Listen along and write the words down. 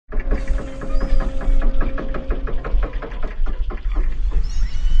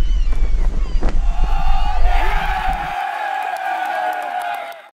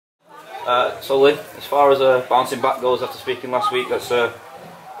So Lee, as far as bouncing back goes after speaking last week, that's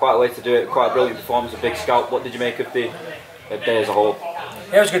quite a way to do it, quite a brilliant performance, a big scalp. What did you make of the day as a whole?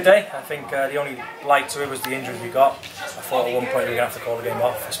 Yeah, it was a good day. I think the only light to it was the injuries we got. I thought at one point we were going to have to call the game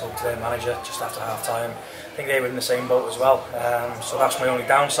off. I spoke to their manager just after half time. I think they were in the same boat as well. So that's my only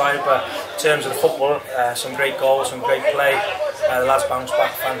downside. But in terms of the football, some great goals, some great play. The lads bounced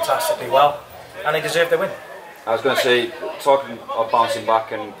back fantastically well and they deserved their win. I was going to say, talking of bouncing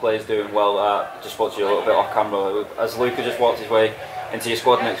back and players doing well, just spoke to you a little bit off camera. Has Luca just walked his way into your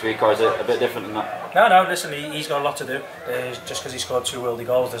squad next week, or is it a bit different than that? No, listen, he's got a lot to do. Just because he scored 2 worldly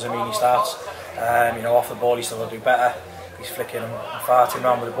goals doesn't mean he starts. Off the ball he's still got to do better. He's flicking and farting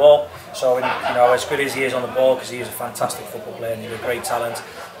around with the ball. So, as good as he is on the ball, because he is a fantastic football player and he's a great talent,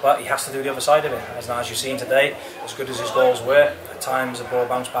 but he has to do the other side of it. As you've seen today, as good as his goals were, at times the ball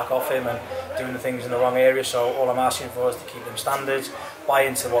bounced back off him and doing the things in the wrong area. So all I'm asking for is to keep them standards, buy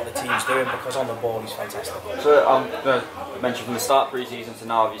into what the team's doing, because on the ball he's fantastic. So I'm going to mention, from the start of pre-season to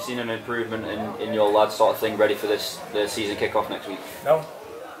now, have you seen an improvement in your lads sort of thing ready for the season kick-off next week? No.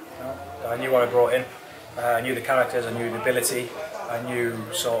 I knew what I brought in. I knew the characters, I knew the ability, I knew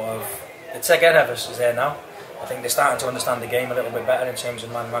sort of the togetherness is there now. I think they're starting to understand the game a little bit better in terms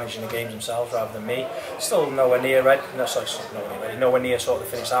of managing the games themselves rather than me. Still nowhere near ready, nowhere near sort of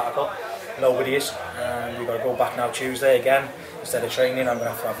the finished article. Nobody is. We've got to go back now Tuesday again. Instead of training, I'm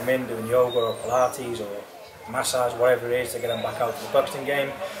going to have them in doing yoga or Pilates or massage, whatever it is, to get them back out to the Buxton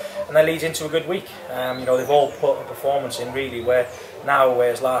game. And that leads into a good week. They've all put a performance in really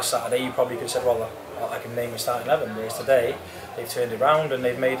whereas last Saturday you probably could have said, well, I can name a starting 11, whereas today they've turned it around and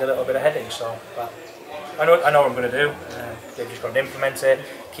they've made a little bit of headache. So, but I know what I'm going to do. They've just got to implement it,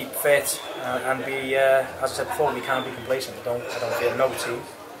 keep fit, and be, as I said before, we can't be complacent. I don't fear no team,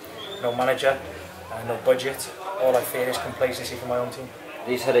 no manager, no budget. All I fear is complacency from my own team.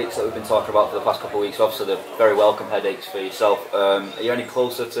 These headaches that we've been talking about for the past couple of weeks, obviously they're very welcome headaches for yourself. Are you any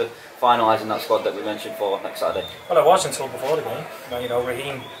closer to finalising that squad that we mentioned for next Saturday? Well, I was until before the game.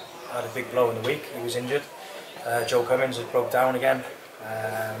 Raheem had a big blow in the week. He was injured. Joe Cummins had broke down again.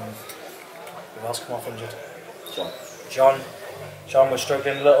 Who else come off injured? John was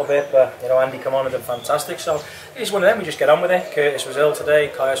struggling a little bit, but Andy come on and did fantastic. So it's one of them. We just get on with it. Curtis was ill today.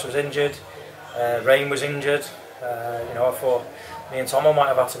 Caius was injured. Rain was injured. I thought me and Tomo might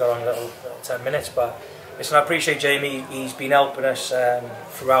have had to go on a little 10 minutes, but listen, I appreciate Jamie. He's been helping us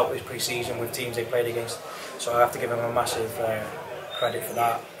throughout his pre-season with teams they played against. So I have to give him a massive credit for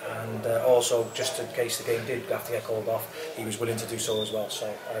that. And also, just in case the game did have to get called off, he was willing to do so as well.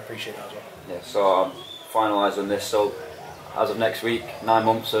 So I appreciate that as well. Yeah. So finalise on this. So as of next week, 9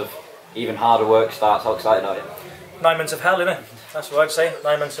 months of even harder work starts. How excited are you? 9 months of hell, innit? That's what I'd say.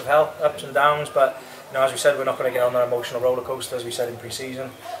 9 months of hell, ups and downs. But as we said, we're not going to get on that emotional roller coaster as we said in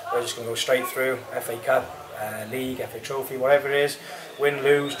pre-season. We're just going to go straight through FA Cup, League, FA Trophy, whatever it is. Win,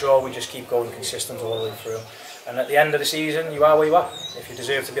 lose, draw. We just keep going consistent all the way through. And at the end of the season, you are where you are. If you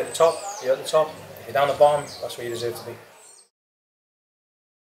deserve to be at the top, you're at the top. If you're down the bottom, that's where you deserve to be.